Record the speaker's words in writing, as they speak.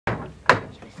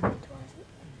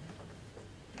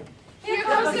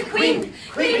was the queen,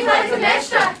 Queen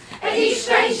Clytemnestra. At each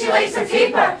shrine she lights a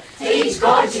taper, to each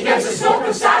god she gives a smoke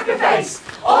of sacrifice.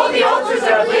 All the altars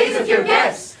are ablaze with your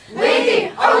gifts.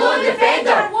 Lady, our lone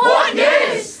defender, what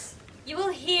news? You will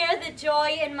hear the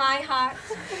joy in my heart.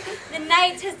 The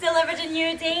night has delivered a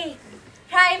new day.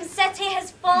 Priam's city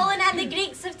has fallen and the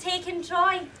Greeks have taken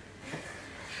Troy.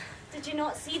 Did you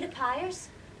not see the pyres?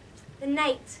 The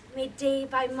night made day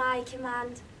by my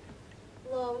command.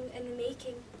 Long in the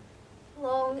making,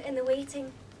 long in the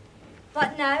waiting.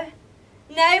 But now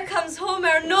comes home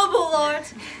our noble lord.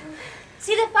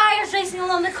 See the fires racing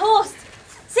along the coast.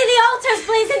 See the altars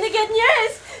blazing the good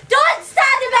news. Don't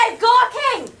stand about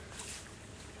gawking.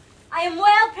 I am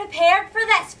well prepared for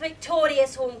this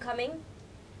victorious homecoming.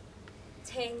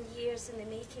 10 years in the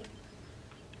making.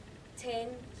 10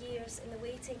 years in the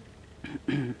waiting.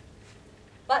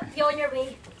 But be on your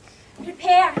way.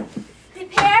 Prepare for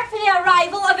the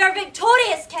arrival of our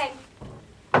victorious king.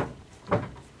 The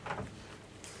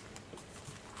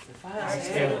fire is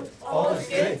good, all is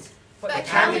good. But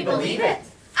can we believe it?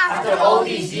 After all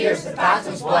these years, the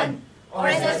battle's won. Or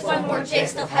is this one more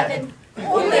jest of heaven?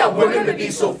 Only a woman would be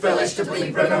so foolish to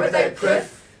believe rumour without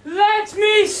proof. Let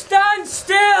me stand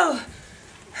still.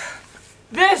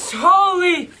 This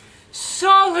holy,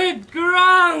 solid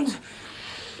ground,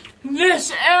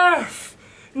 this earth,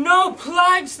 no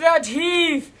plagues that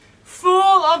heave,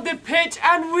 full of the pitch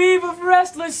and weave of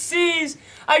restless seas.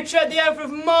 I tread the earth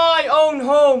of my own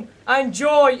home, and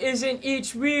joy is in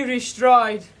each weary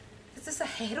stride. Is this a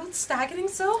herald staggering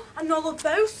so? And all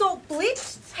about salt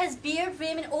bleached? His beard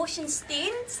raiment ocean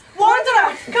stained?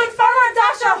 Wanderer, confirm or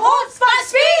dash our hopes, but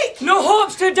speak! No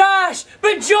hopes to dash,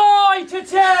 but joy to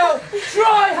tell. Troy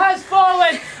has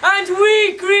fallen, and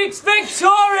we Greeks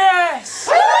victorious!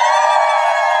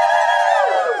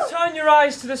 Turn your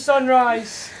eyes to the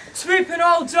sunrise, sweeping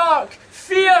all dark,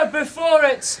 fear before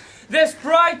it. This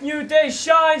bright new day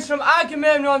shines from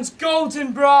Agamemnon's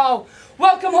golden brow.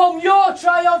 Welcome home your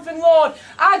triumphant lord.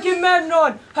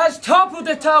 Agamemnon has toppled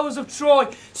the towers of Troy,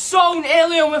 sown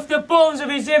Ilium with the bones of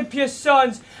his impious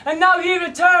sons, and now he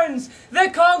returns, the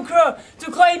conqueror,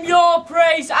 to claim your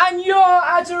praise and your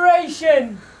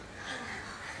adoration.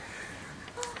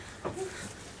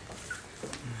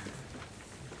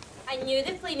 I knew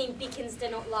the flaming beacons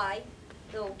did not lie,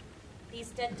 though these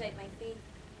did doubt my faith.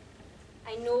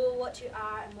 I know what you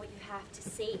are and what you have to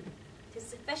say. 'Tis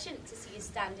sufficient to see you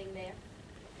standing there.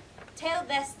 Tell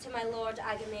this to my lord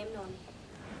Agamemnon.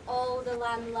 All the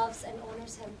land loves and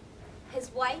honours him.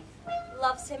 His wife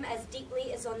loves him as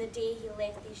deeply as on the day he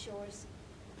left these shores.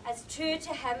 As true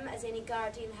to him as any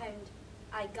guardian hound,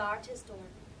 I guard his door,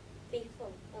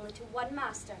 faithful only to one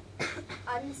master,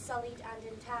 unsullied and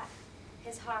intact.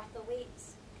 His hearth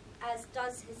awaits, as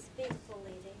does his faithful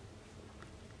lady.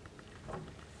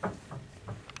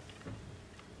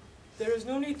 There is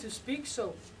no need to speak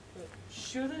so.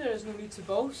 Surely there is no need to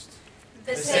boast.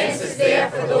 The sense is there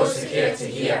for those who care to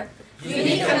hear.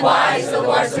 Unique and wise the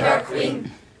words of our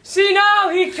queen. See now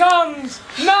he comes,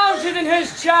 mounted in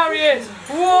his chariot,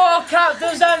 war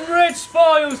captives and rich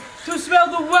spoils, to swell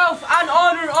the wealth and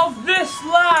honour of this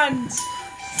land.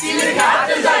 See the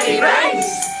captives that he brings.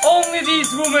 Only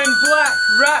these women, black,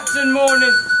 wrapped in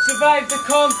mourning, survived the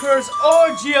conqueror's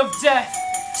orgy of death.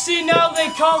 See now they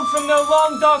come from their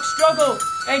long dark struggle,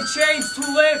 in chains to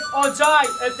live or die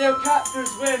at their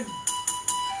captor's whim.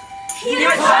 He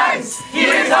returns! He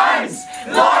returns!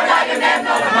 Lord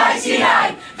Agamemnon of my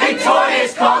Sinai,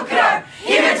 victorious conqueror!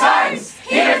 He returns!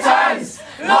 He returns!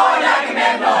 Lord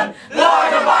Agamemnon,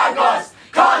 Lord of Argos,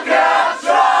 conqueror of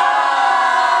Troy!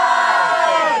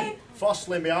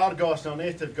 Firstly, may Argos and our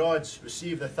native gods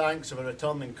receive the thanks of a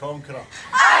returning conqueror.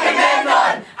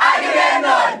 Agamemnon!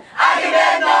 Agamemnon!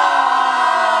 Agamemnon!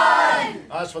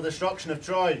 As for the destruction of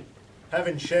Troy,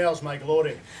 heaven shares my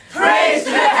glory. Praise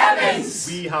to the heavens!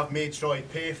 We have made Troy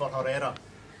pay for her error,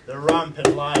 the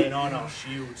rampant lion on our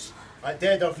shields. At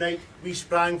dead of night, we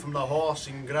sprang from the horse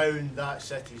and ground that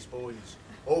city's bones,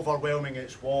 overwhelming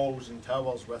its walls and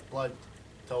towers with blood,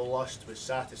 till lust was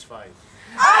satisfied.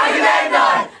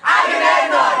 Agamemnon!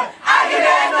 Agamemnon!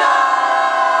 Agamemnon!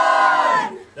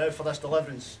 Now for this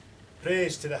deliverance,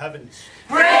 praise to the heavens.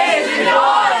 Praise to the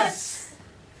gods!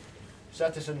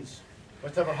 Citizens,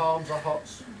 whatever harms or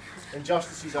hurts,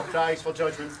 injustices or cries for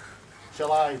judgment,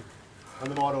 shall I on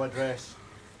the morrow address.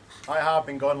 I have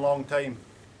been gone a long time,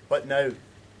 but now,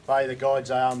 by the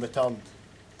gods, I am returned,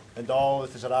 and all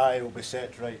that is awry will be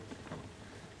set right.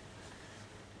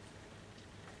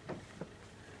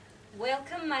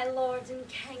 Welcome, my lord and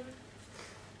king.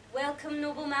 Welcome,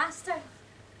 noble master.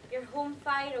 Your home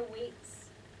fire awaits,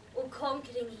 O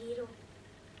conquering hero.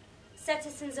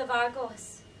 Citizens of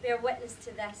Argos, bear witness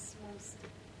to this most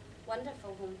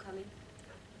wonderful homecoming.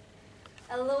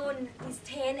 Alone these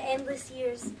 10 endless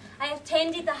years, I have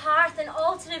tended the hearth and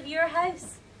altar of your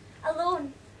house.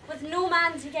 Alone, with no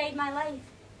man to guide my life.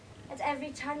 At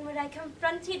every turn were I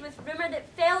confronted with rumour that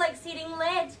fell like searing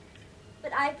lead.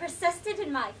 But I persisted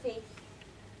in my faith.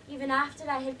 Even after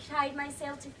I had cried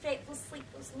myself to fretful sleep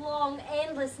those long,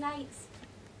 endless nights,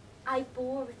 I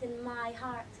bore within my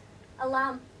heart a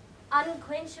lamp,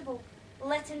 unquenchable,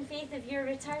 lit in faith of your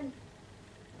return.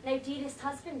 Now, dearest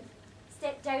husband,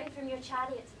 step down from your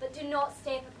chariot, but do not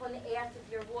step upon the earth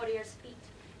with your warrior's feet,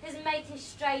 whose mighty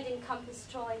stride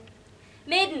encompassed Troy.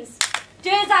 Maidens, do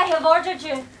as I have ordered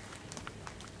you.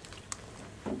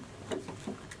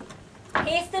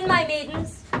 Hasten, my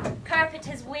maidens, carpet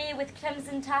his way with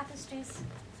crimson tapestries.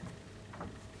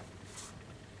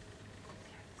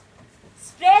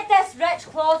 Spread this rich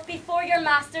cloth before your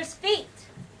master's feet.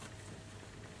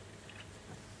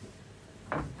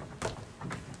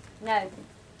 Now,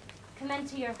 come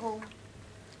into your home.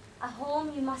 A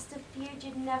home you must have feared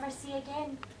you'd never see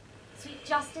again. Sweet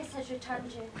justice has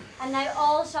returned you, and now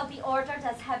all shall be ordered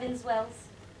as heaven's wills.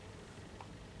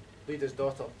 Leader's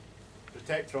daughter,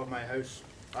 protector of my house,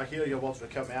 I hear your words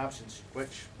recount my absence,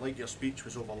 which, like your speech,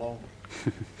 was overlong.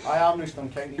 I am most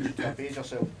unkind to you to abase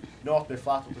yourself, nor to be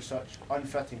flattered with such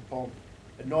unfitting pomp,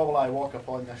 and nor will I walk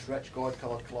upon this rich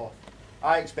god-coloured cloth.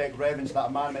 I expect reverence that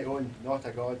a man might own, not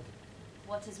a god.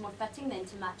 What is more fitting than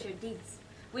to match your deeds?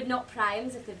 Would not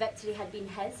Priams, if the victory had been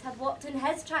his, have walked in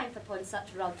his triumph upon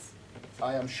such rugs?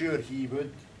 I am sure he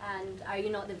would. And are you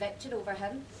not the victor over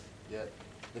him? Yet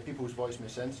the people's voice may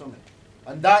censor me.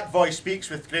 And that voice speaks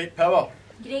with great power.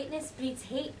 Greatness breeds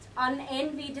hate.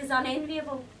 Unenvied is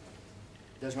unenviable.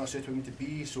 It does not suit him to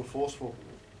be so forceful.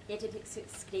 Yet it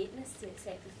suits greatness to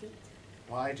accept defeat.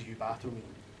 Why do you battle me?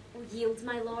 Oh, yield,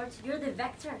 my lord. You're the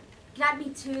victor. Grant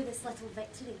me too this little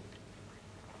victory.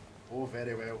 Oh,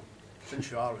 very well, since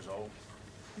you are resolved.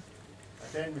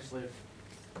 Attend me, slave.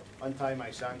 Untie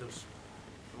my sandals,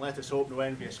 and let us hope no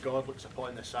envious god looks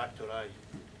upon this act or eye.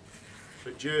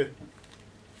 But Jew,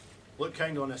 look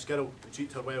kind on this girl and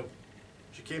treat her well.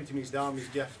 She came to me as the army's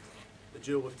gift, the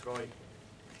jewel of Troy.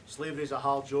 Slavery is a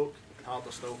hard joke, and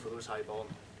harder still for those high-born.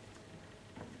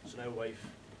 So now, wife,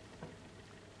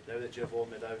 now that you have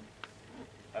worn me down,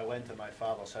 I will enter my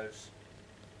father's house,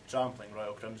 trampling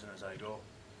royal crimson as I go.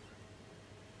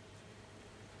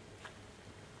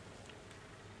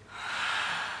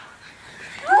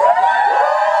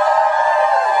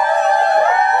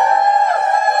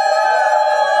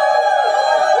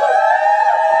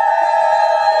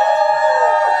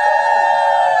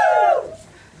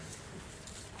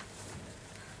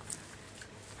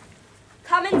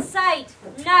 Come inside,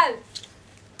 now.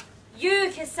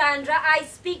 You, Cassandra, I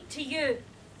speak to you.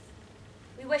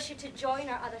 We wish you to join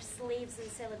our other slaves in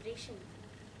celebration.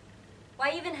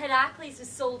 Why, even Heracles was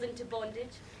sold into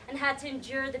bondage and had to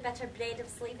endure the bitter bread of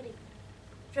slavery.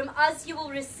 From us you will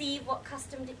receive what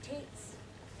custom dictates.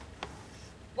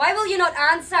 Why will you not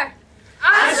answer?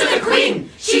 Answer the queen!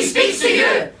 She speaks to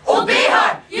you! Obey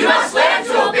her! You must learn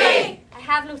to obey! I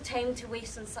have no time to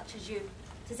waste on such as you.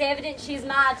 'Tis evident she is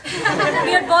mad.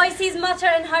 Weird voices mutter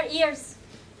in her ears.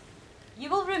 You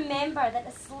will remember that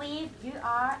a slave you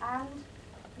are and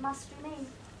must remain.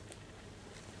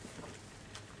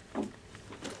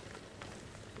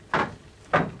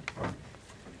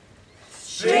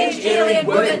 Strange alien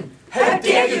woman, how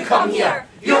dare you come here?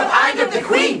 You have angered the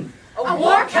queen! A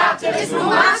war captain is no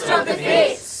master of the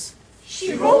fates!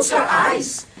 She rolls her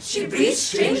eyes. She breathes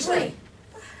strangely.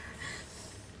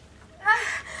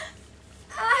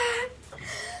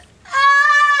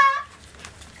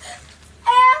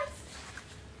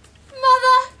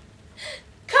 Mother!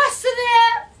 Cast to the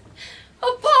earth!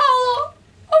 Apollo!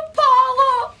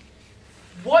 Apollo!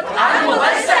 What Animal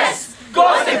is this?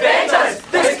 God defend us!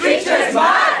 This creature is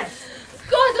mad!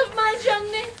 God of my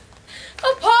journey!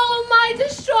 Apollo, my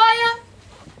destroyer!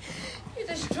 You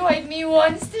destroyed me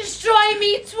once, destroy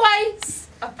me twice!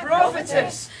 A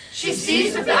prophetess! She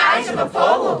sees with the eyes of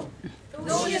Apollo.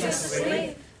 Though she is a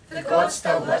slave, the god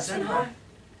still lives in her.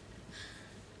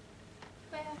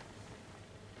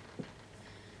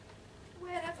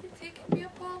 Where have you taken me,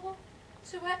 Apollo?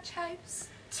 To which house?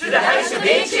 To the house of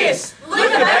Atreus!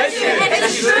 Look about you, it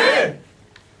is true!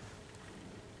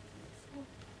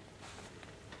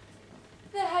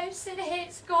 The house that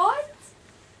hates God?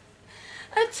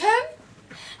 A tomb?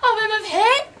 A room of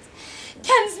hate?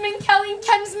 Kinsmen killing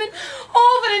kinsmen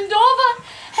over and over,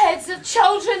 heads of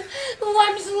children,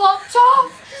 limbs lopped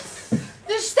off,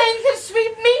 the stink of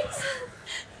sweet meat,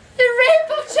 the rape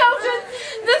of children,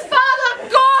 the father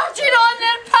gorging on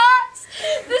their parts,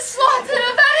 the slaughter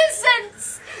of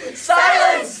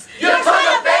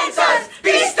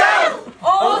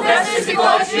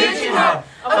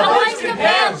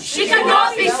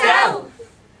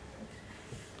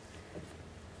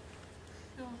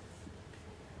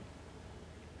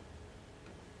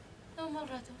more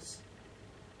riddles.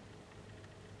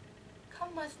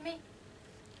 Come with me.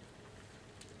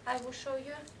 I will show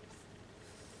you.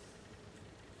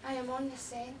 I am on the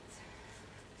scent.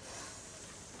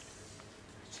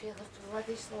 A trail of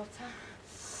bloody slaughter.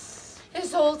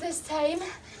 As old as time.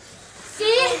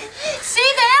 See?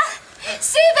 See there?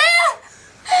 See there?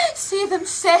 See them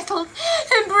settled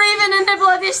and breathing in the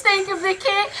bloody stink of the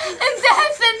cake and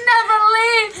death that never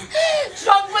leaves.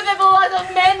 Drunk with the blood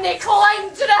of men, they cling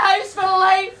to the house for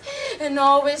life. And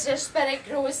always their spirit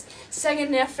grows,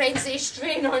 singing their frenzy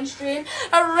strain on strain.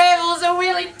 A revel's a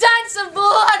wheeling dance of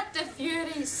blood to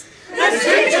furies. This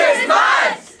creature is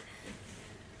mad!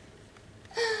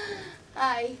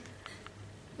 Aye,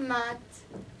 mad,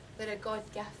 but a God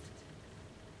gift.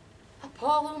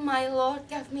 Apollo, my lord,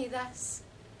 gave me this.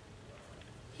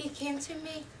 He came to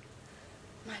me,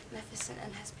 magnificent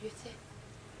in his beauty,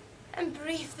 and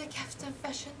breathed the gift of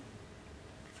vision.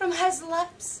 From his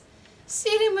lips,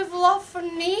 searing with love for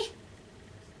me,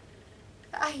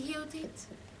 I yielded.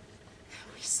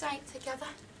 We sang together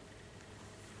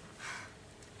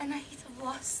in a heat of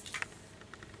lust.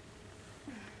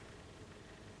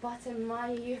 But in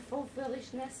my youthful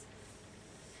foolishness,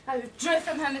 I withdrew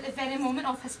from him at the very moment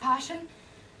of his passion.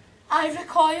 I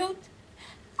recoiled.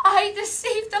 I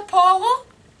deceived Apollo.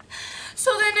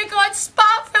 So then the god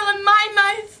spat fell in my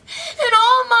mouth, and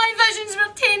all my visions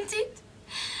were tainted.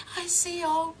 I see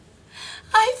all.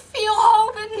 I feel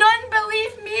all, but none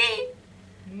believe me.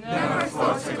 Never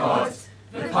thought to God,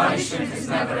 the punishment is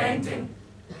never ending.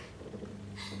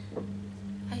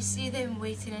 I see them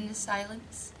waiting in the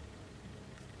silence.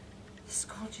 The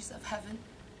scourges of heaven.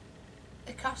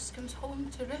 The curse comes home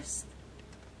to roost.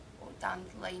 Oh,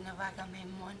 damned line of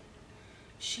Agamemnon.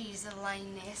 She's a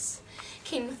lioness,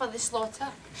 keen for the slaughter.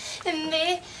 And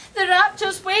they, the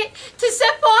raptors, wait to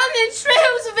sip on the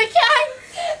trails of the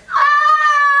king.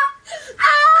 Ah!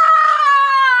 Ah!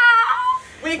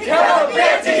 We cannot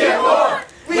bear to hear more!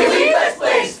 We leave this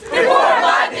place before our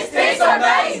madness takes our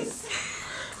minds!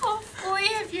 Oh,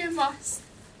 flee if you must.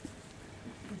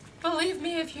 Believe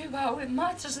me if you will, it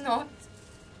matters not.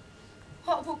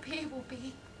 What will be, will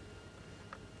be.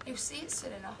 You'll see it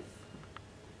soon enough.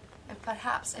 And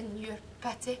perhaps in your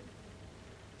pity,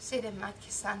 say the mad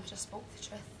Cassandra spoke the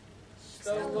truth.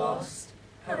 Still lost,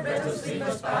 her riddles leave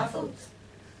us baffled.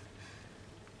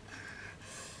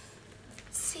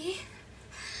 See?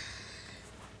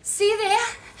 See there?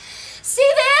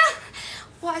 See there?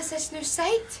 What is this new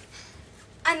sight?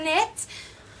 A net?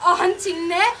 A hunting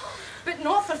net? But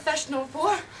not for fish nor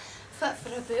boar. Fit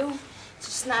for a bull. To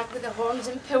snag with the horns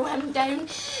and pull him down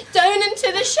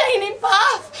into the shining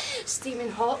path,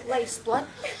 steaming hot life's blood.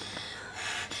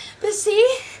 But see,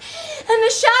 in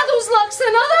the shadows lurks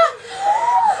another.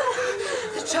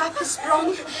 The trap is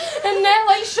sprung, and net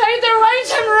like shroud around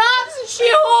him wraps, and she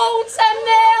holds him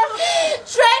there.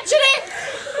 Treachery,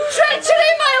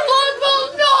 treachery, my lord,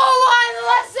 will no one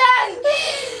listen.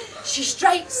 She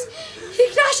strikes, he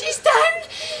crashes down.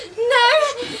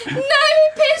 Now he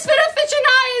pays for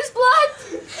Iphigenia's blood.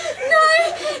 Now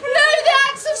the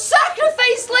axe of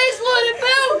sacrifice lays low the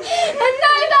bill, and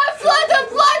now that flood of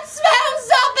blood swells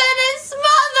up and it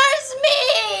smothers me.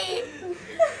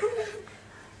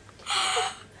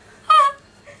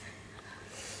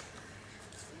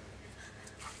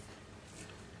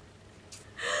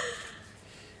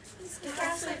 The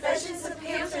ghastly visions have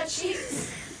paled her cheeks,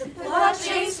 the blood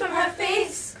drains from her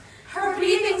face, her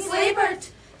breathing's laboured.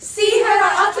 See how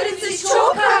her utterances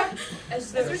choke her.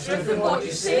 Is there truth in what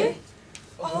you say?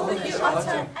 All that you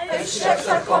utter outstrips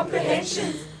our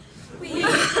comprehension. We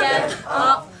give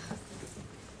up.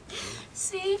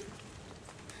 See,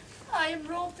 I am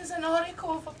robed as an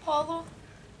oracle of Apollo.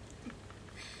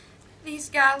 These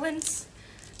garlands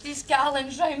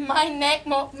round my neck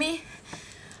mock me,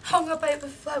 hung about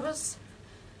with flowers.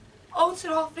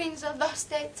 Altar offerings are thus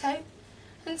decked out,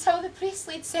 until the priest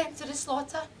leads them to the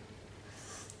slaughter.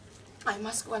 I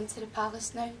must go into the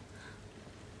palace now.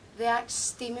 The axe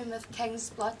steaming with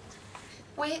king's blood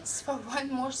waits for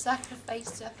one more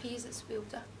sacrifice to appease its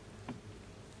wielder.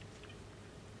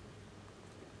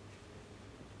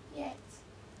 Yet,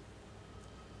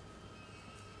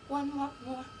 one work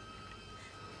more.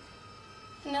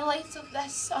 In the light of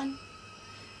this sun,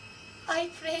 I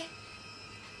pray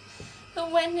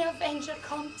that when the avenger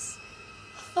comes,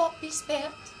 a thought be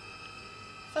spared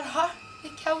for her they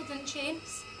killed in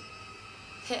chains,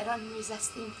 their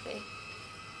unresisting prey.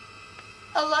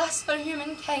 Alas for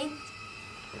humankind,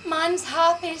 man's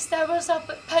happiest hours are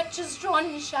but pictures drawn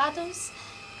in shadows.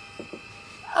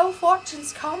 Ill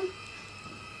fortunes come,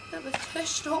 but with 2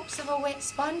 strokes of a wet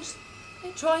sponge, the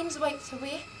drawing's wiped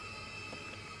away,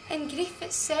 and grief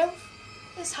itself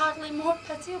is hardly more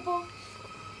pitiable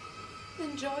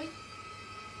than joy.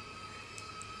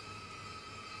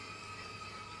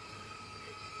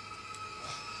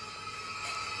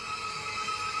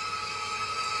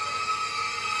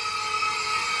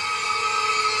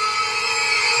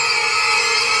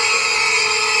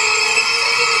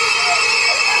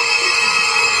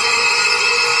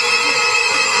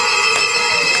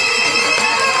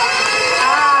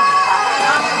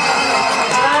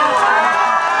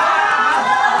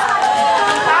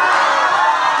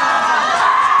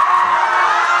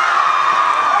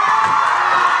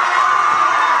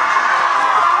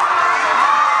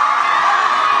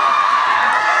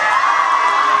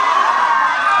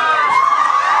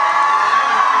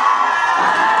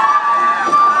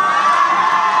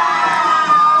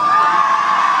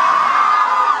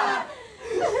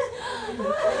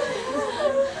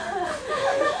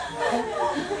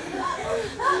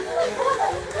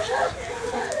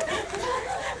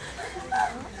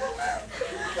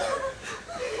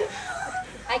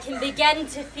 I can begin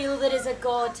to feel there is a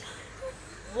God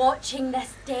watching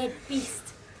this dead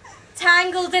beast,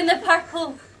 tangled in the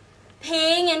purple,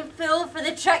 paying in full for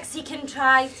the tricks he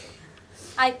contrived.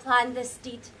 I planned this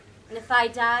deed, and if I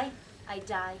die, I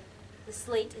die. The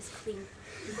slate is clean.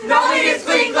 Nothing is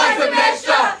clean like the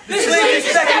Mestra. The slate is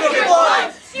thick with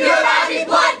blood. You have added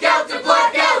blood guilt to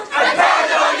blood guilt, and poured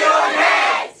it on your own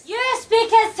head. You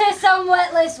speak as to some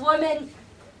witless woman.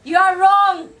 You are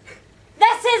wrong.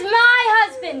 This is my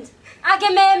husband,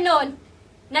 Agamemnon,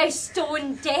 now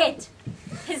stone dead.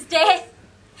 His death,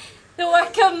 the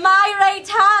work of my right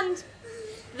hand.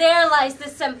 There lies the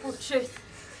simple truth.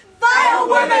 Vile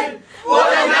woman!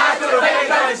 What an act of fate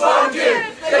has bound you,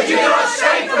 that you cannot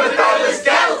shrink from the foulest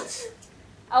guilt!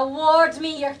 Award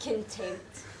me your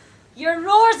contempt, your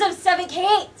roars of civic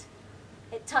hate.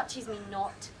 It touches me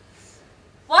not.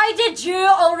 Why did you,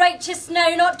 all righteous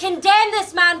now, not condemn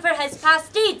this man for his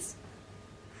past deeds?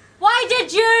 Why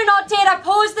did you not dare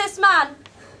oppose this man,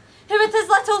 who with his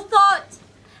little thought,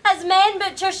 as men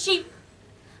butcher sheep,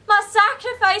 must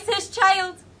sacrifice his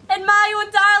child and my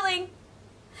own darling,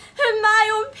 whom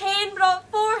my own pain brought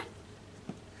forth?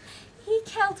 He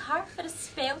killed her for a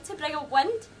spell to bring a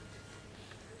wind.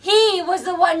 He was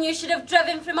the one you should have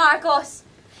driven from Argos.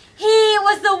 He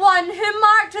was the one who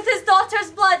marked with his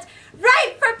daughter's blood,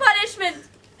 ripe for punishment.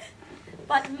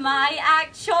 But my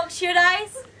act shocks your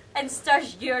eyes and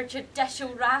stirs your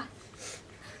judicial wrath.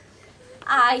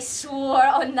 I swore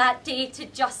on that day to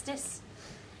justice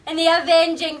and the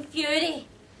avenging fury,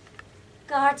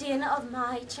 guardian of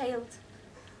my child,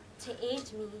 to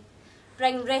aid me,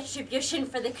 bring retribution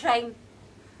for the crime,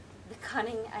 the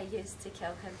cunning I used to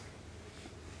kill him.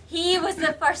 He was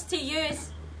the first to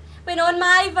use, when on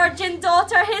my virgin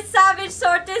daughter his savage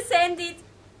sword descended.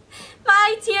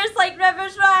 My tears like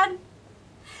rivers ran.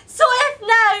 So if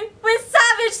now, with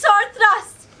savage sword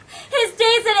thrust, his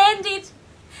days are ended,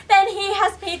 then he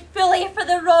has paid fully for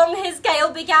the wrong his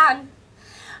guile began.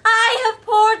 I have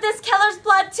poured this killer's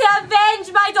blood to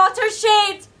avenge my daughter's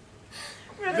shade.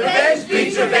 Revenge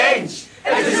breeds revenge.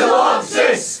 It is a law of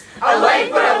Zeus, a life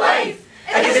for a life.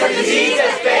 It is a disease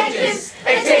as vengeance.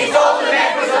 It takes all the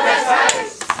members of this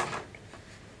house.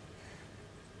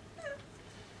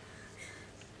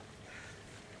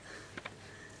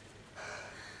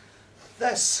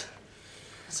 This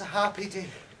is a happy day,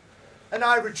 and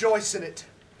I rejoice in it.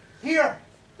 Here,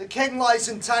 the king lies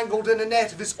entangled in a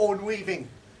net of his own weaving.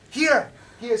 Here,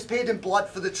 he has paid in blood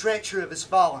for the treachery of his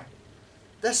valour.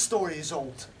 This story is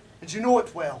old, and you know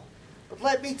it well, but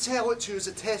let me tell it to you as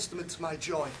a testament to my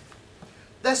joy.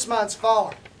 This man's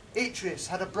valour, Atreus,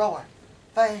 had a brother,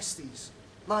 Thyestes,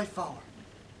 my valour.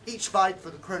 Each vied for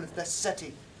the crown of this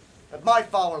city, but my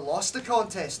valour lost the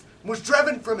contest and was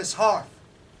driven from his hearth.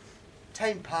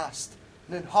 Time passed,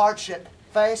 and in hardship,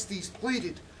 Thyestes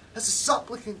pleaded as a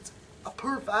supplicant, a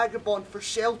poor vagabond, for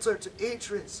shelter to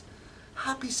Atreus,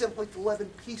 happy simply to live in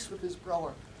peace with his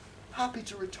brother, happy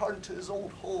to return to his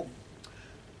old home.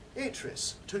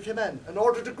 Atreus took him in and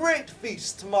ordered a great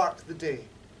feast to mark the day.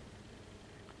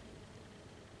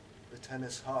 But in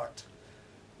his heart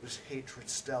was hatred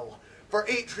still, for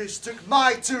Atreus took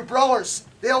my two brothers,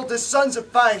 the eldest sons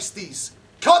of Thyestes,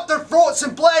 cut their throats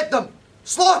and bled them,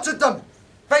 slaughtered them,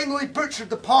 finally butchered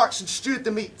the parts and stewed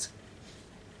the meat,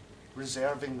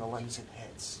 reserving the limbs and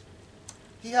heads.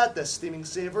 He had this steaming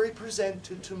savoury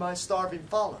presented to my starving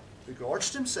father, who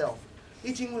gorged himself,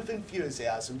 eating with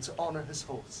enthusiasm to honour his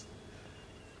host.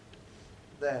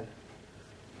 Then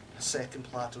a second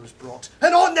platter was brought,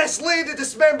 and on this lay the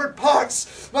dismembered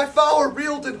parts. My father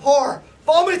reeled in horror,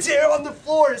 vomited on the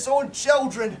floor his own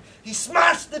children. He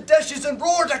smashed the dishes and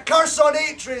roared a curse on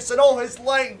Atreus and all his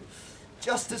line.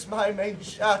 just as my main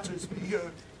shatters be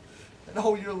heard, and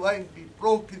all your line be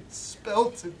broken,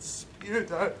 spilt, and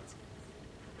spewed out.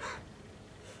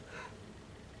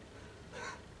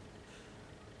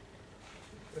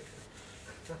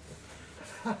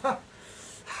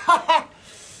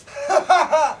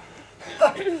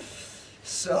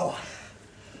 So,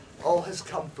 all has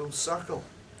come full circle.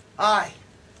 I,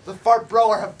 the third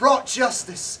brother, have brought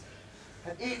justice,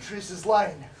 and Atreus'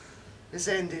 line is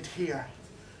ended here.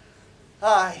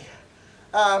 I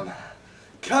am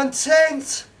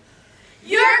content.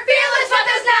 You're fearless with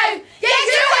us now, yet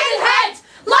two-headed head,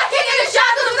 lurking in the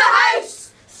shadows of the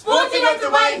house, sporting with the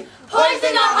wife,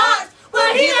 poisoning our hearts,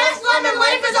 where he risks limb and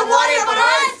life as a warrior for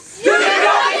us. You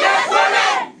cannot be this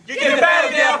women! You can better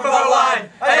the elf of our land,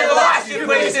 and at last you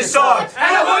place the sword,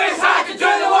 and a woman's had to do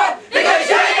the work because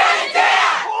you didn't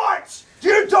dare! What?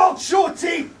 You dogs show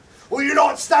teeth! Will you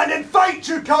not stand and fight,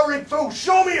 you cowering fool?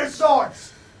 Show me your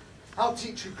swords! I'll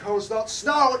teach you curs not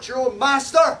snarl at your own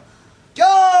master!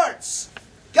 Guards!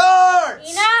 Guards!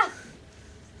 Enough!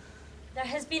 There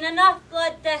has been enough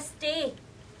blood this day.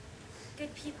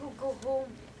 Good people go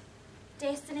home.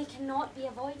 Destiny cannot be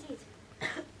avoided.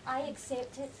 I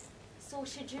accept it. So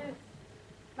should you.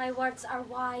 My words are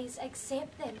wise.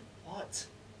 Accept them. What?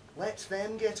 Let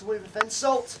them get away with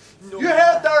insult? No. You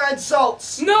heard their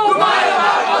insults! No matter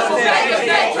how much they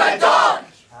get to a dog!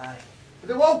 Aye. But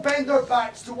they won't bend their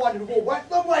backs to one who will whip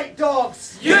them like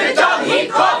dogs! You dung-heap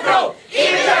cockerel!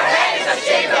 Even your head is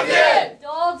ashamed of you!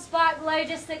 Dogs bark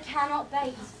loudest that cannot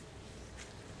bite.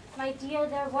 My dear,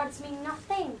 their words mean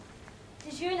nothing.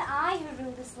 'Tis you and I who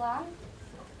rule this land.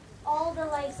 All the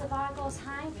lives of Argos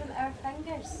hang from our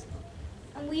fingers,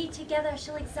 and we together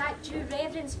shall exact due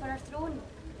reverence for our throne.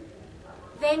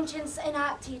 Vengeance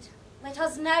enacted, let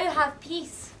us now have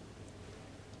peace.